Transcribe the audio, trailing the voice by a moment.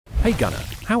Hey Gunner,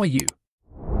 how are you?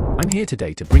 I'm here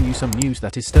today to bring you some news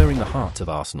that is stirring the hearts of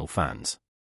Arsenal fans.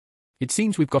 It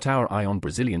seems we've got our eye on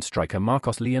Brazilian striker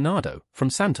Marcos Leonardo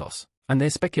from Santos, and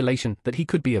there's speculation that he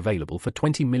could be available for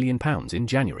 £20 million in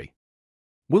January.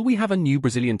 Will we have a new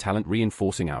Brazilian talent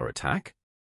reinforcing our attack?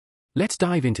 Let's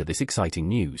dive into this exciting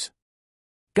news.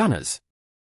 Gunners!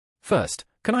 First,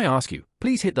 can I ask you,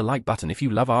 please hit the like button if you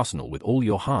love Arsenal with all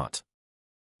your heart.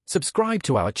 Subscribe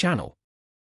to our channel.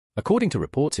 According to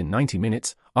reports in 90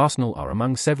 Minutes, Arsenal are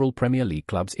among several Premier League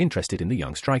clubs interested in the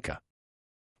young striker.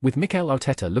 With Mikel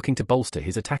Arteta looking to bolster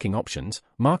his attacking options,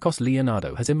 Marcos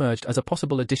Leonardo has emerged as a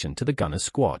possible addition to the Gunners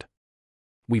squad.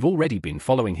 We've already been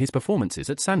following his performances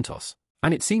at Santos,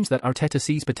 and it seems that Arteta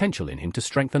sees potential in him to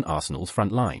strengthen Arsenal's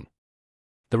front line.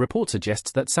 The report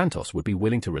suggests that Santos would be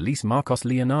willing to release Marcos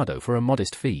Leonardo for a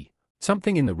modest fee,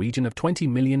 something in the region of £20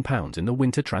 million in the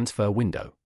winter transfer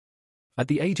window. At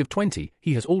the age of 20,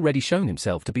 he has already shown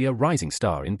himself to be a rising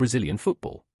star in Brazilian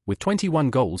football, with 21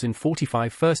 goals in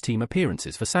 45 first-team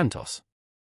appearances for Santos.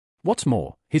 What's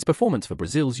more, his performance for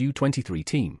Brazil's U23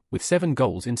 team, with 7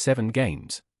 goals in 7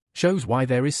 games, shows why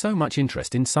there is so much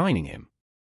interest in signing him.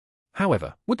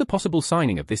 However, would the possible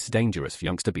signing of this dangerous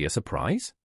youngster be a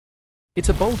surprise? It's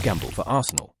a bold gamble for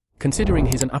Arsenal, considering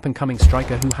he's an up-and-coming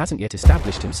striker who hasn't yet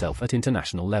established himself at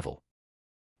international level.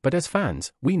 But as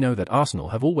fans, we know that Arsenal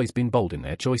have always been bold in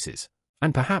their choices,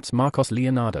 and perhaps Marcos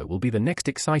Leonardo will be the next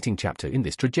exciting chapter in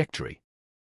this trajectory.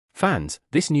 Fans,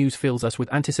 this news fills us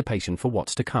with anticipation for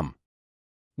what's to come.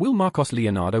 Will Marcos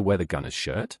Leonardo wear the Gunners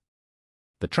shirt?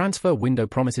 The transfer window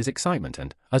promises excitement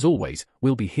and, as always,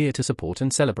 we'll be here to support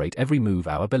and celebrate every move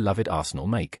our beloved Arsenal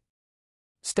make.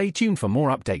 Stay tuned for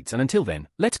more updates, and until then,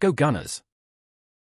 let's go Gunners!